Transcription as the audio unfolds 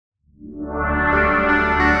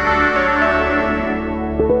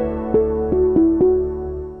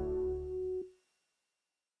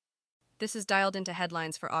This is dialed into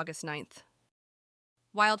headlines for August 9th.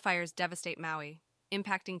 Wildfires devastate Maui,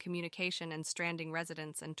 impacting communication and stranding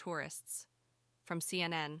residents and tourists. From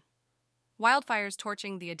CNN. Wildfires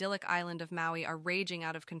torching the idyllic island of Maui are raging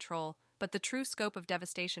out of control, but the true scope of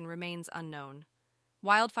devastation remains unknown.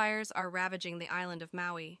 Wildfires are ravaging the island of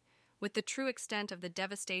Maui, with the true extent of the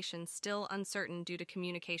devastation still uncertain due to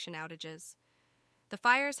communication outages. The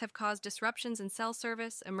fires have caused disruptions in cell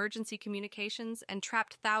service, emergency communications, and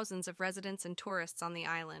trapped thousands of residents and tourists on the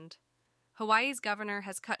island. Hawaii's governor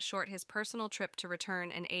has cut short his personal trip to return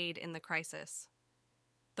and aid in the crisis.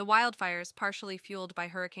 The wildfires, partially fueled by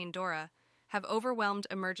Hurricane Dora, have overwhelmed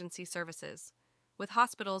emergency services, with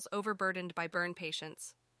hospitals overburdened by burn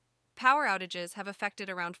patients. Power outages have affected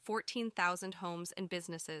around 14,000 homes and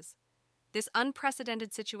businesses. This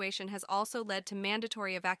unprecedented situation has also led to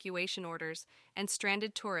mandatory evacuation orders and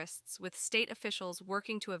stranded tourists, with state officials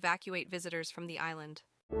working to evacuate visitors from the island.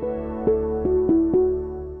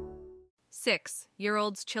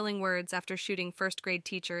 6-year-old's chilling words after shooting first-grade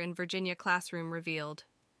teacher in Virginia classroom revealed.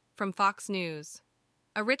 From Fox News.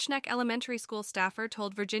 A Rich Neck Elementary School staffer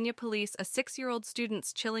told Virginia police a 6-year-old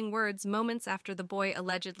student's chilling words moments after the boy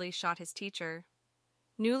allegedly shot his teacher.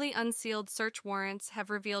 Newly unsealed search warrants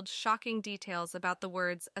have revealed shocking details about the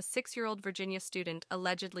words a 6-year-old Virginia student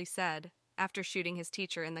allegedly said after shooting his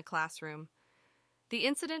teacher in the classroom. The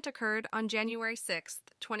incident occurred on January 6,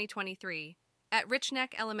 2023, at Rich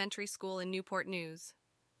Neck Elementary School in Newport News.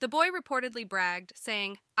 The boy reportedly bragged,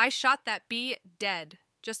 saying, "I shot that bee dead,"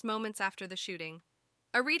 just moments after the shooting.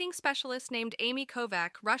 A reading specialist named Amy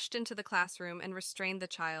Kovac rushed into the classroom and restrained the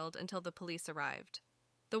child until the police arrived.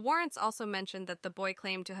 The warrants also mentioned that the boy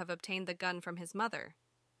claimed to have obtained the gun from his mother.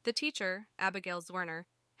 The teacher, Abigail Zwerner,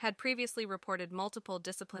 had previously reported multiple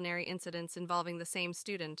disciplinary incidents involving the same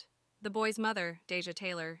student. The boy's mother, Deja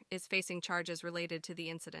Taylor, is facing charges related to the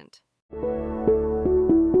incident.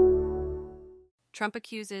 Trump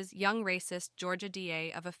accuses young racist Georgia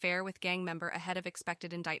DA of affair with gang member ahead of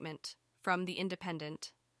expected indictment. From The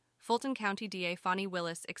Independent. Fulton County DA Fani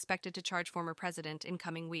Willis expected to charge former president in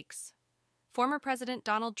coming weeks. Former President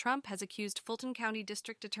Donald Trump has accused Fulton County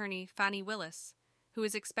District Attorney Fani Willis, who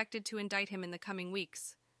is expected to indict him in the coming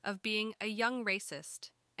weeks, of being a young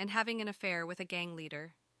racist and having an affair with a gang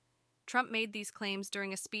leader. Trump made these claims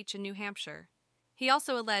during a speech in New Hampshire. He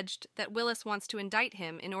also alleged that Willis wants to indict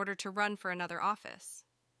him in order to run for another office.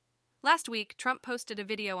 Last week, Trump posted a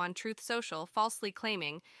video on Truth Social falsely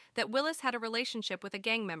claiming that Willis had a relationship with a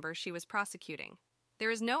gang member she was prosecuting.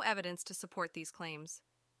 There is no evidence to support these claims.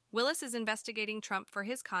 Willis is investigating Trump for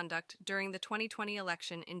his conduct during the 2020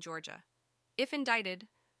 election in Georgia. If indicted,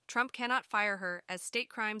 Trump cannot fire her as state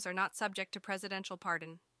crimes are not subject to presidential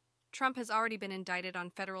pardon. Trump has already been indicted on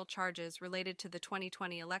federal charges related to the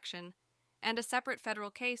 2020 election and a separate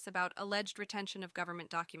federal case about alleged retention of government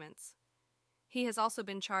documents. He has also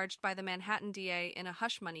been charged by the Manhattan DA in a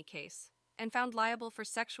hush money case and found liable for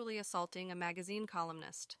sexually assaulting a magazine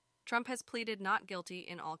columnist. Trump has pleaded not guilty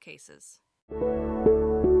in all cases.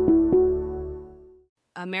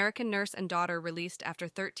 American nurse and daughter released after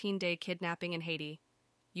 13-day kidnapping in Haiti.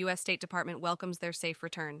 U.S. State Department welcomes their safe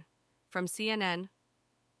return. From CNN.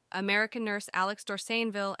 American nurse Alex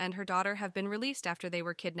Dorsainville and her daughter have been released after they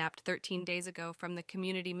were kidnapped 13 days ago from the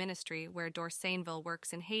community ministry where Dorsainville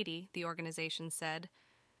works in Haiti, the organization said.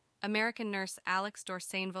 American nurse Alex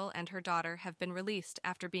Dorsainville and her daughter have been released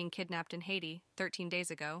after being kidnapped in Haiti 13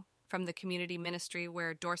 days ago from the community ministry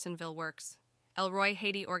where Dorsainville works. El Roy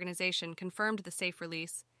Haiti organization confirmed the safe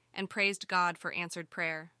release and praised God for answered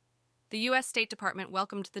prayer. The U.S. State Department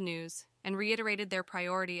welcomed the news and reiterated their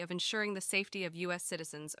priority of ensuring the safety of U.S.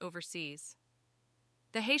 citizens overseas.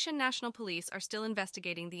 The Haitian National Police are still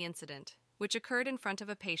investigating the incident, which occurred in front of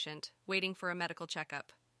a patient waiting for a medical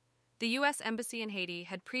checkup. The U.S. Embassy in Haiti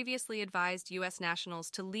had previously advised U.S. nationals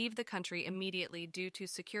to leave the country immediately due to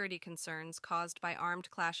security concerns caused by armed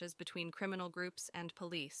clashes between criminal groups and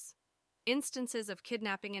police. Instances of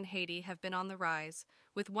kidnapping in Haiti have been on the rise,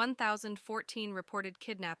 with 1,014 reported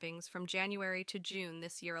kidnappings from January to June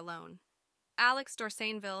this year alone. Alex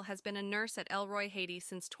Dorsainville has been a nurse at El Roy Haiti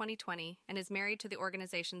since 2020 and is married to the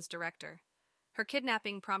organization's director. Her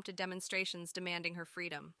kidnapping prompted demonstrations demanding her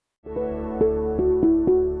freedom.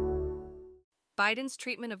 Biden's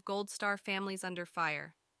treatment of Gold Star families under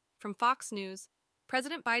fire. From Fox News.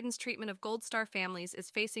 President Biden's treatment of Gold Star families is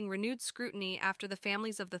facing renewed scrutiny after the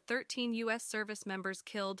families of the 13 U.S. service members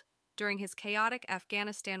killed during his chaotic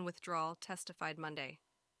Afghanistan withdrawal testified Monday.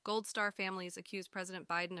 Gold Star families accuse President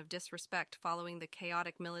Biden of disrespect following the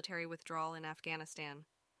chaotic military withdrawal in Afghanistan.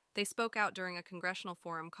 They spoke out during a congressional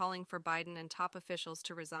forum calling for Biden and top officials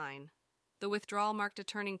to resign. The withdrawal marked a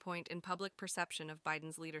turning point in public perception of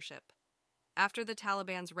Biden's leadership. After the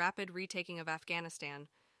Taliban's rapid retaking of Afghanistan,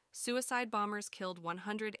 suicide bombers killed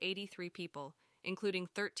 183 people, including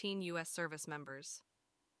 13 U.S. service members.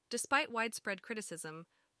 Despite widespread criticism,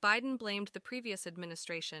 Biden blamed the previous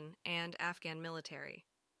administration and Afghan military.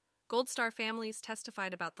 Gold Star families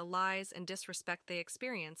testified about the lies and disrespect they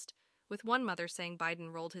experienced, with one mother saying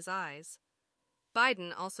Biden rolled his eyes.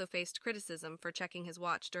 Biden also faced criticism for checking his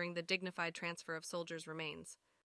watch during the dignified transfer of soldiers' remains.